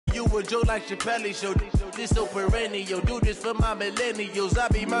a joke like Chappelle Show. This so perennial, do this for my millennials. I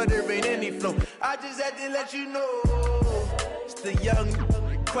be murdering any flow. I just had to let you know, it's the young,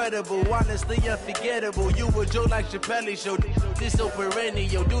 incredible, honestly unforgettable. You a joke like Chappelle Show. This so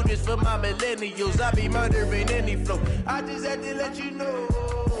perennial, do this for my millennials. I be murdering any flow. I just had to let you know.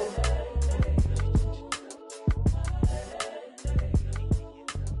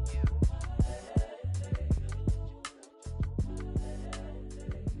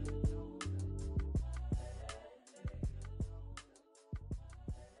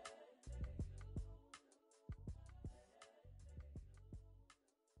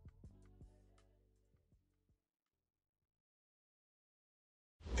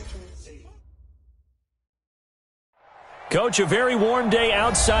 Coach, a very warm day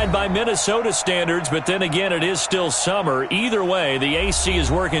outside by Minnesota standards, but then again, it is still summer. Either way, the AC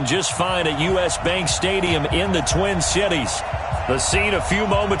is working just fine at U.S. Bank Stadium in the Twin Cities. The scene a few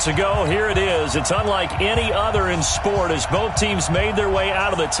moments ago, here it is. It's unlike any other in sport as both teams made their way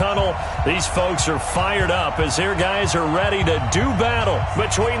out of the tunnel. These folks are fired up as their guys are ready to do battle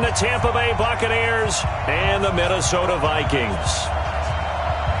between the Tampa Bay Buccaneers and the Minnesota Vikings.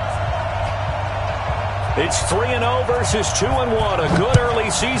 It's 3-0 versus 2-1. A good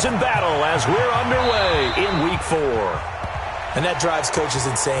early season battle as we're underway in Week 4. And that drives coaches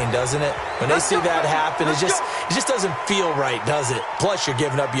insane, doesn't it? When they see that happen, it just doesn't feel right, does it? Plus, you're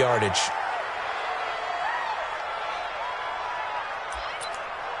giving up yardage.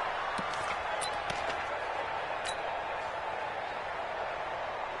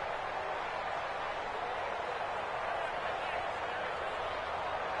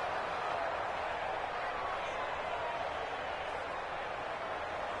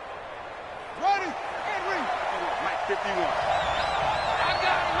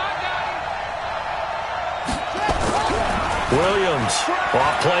 Williams,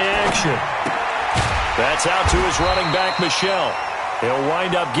 off play action. That's out to his running back, Michel. He'll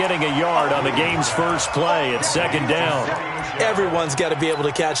wind up getting a yard on the game's first play at second down. Everyone's got to be able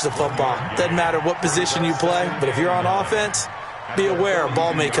to catch the football. Doesn't matter what position you play, but if you're on offense, be aware a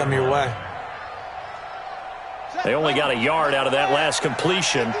ball may come your way. They only got a yard out of that last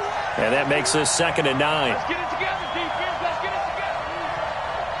completion, and that makes this 2nd and 9. Let's get it together, defense. Let's get it together.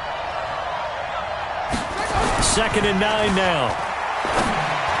 2nd and 9 now.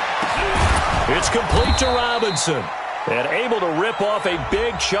 It's complete to Robinson. And able to rip off a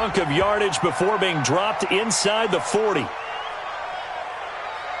big chunk of yardage before being dropped inside the 40.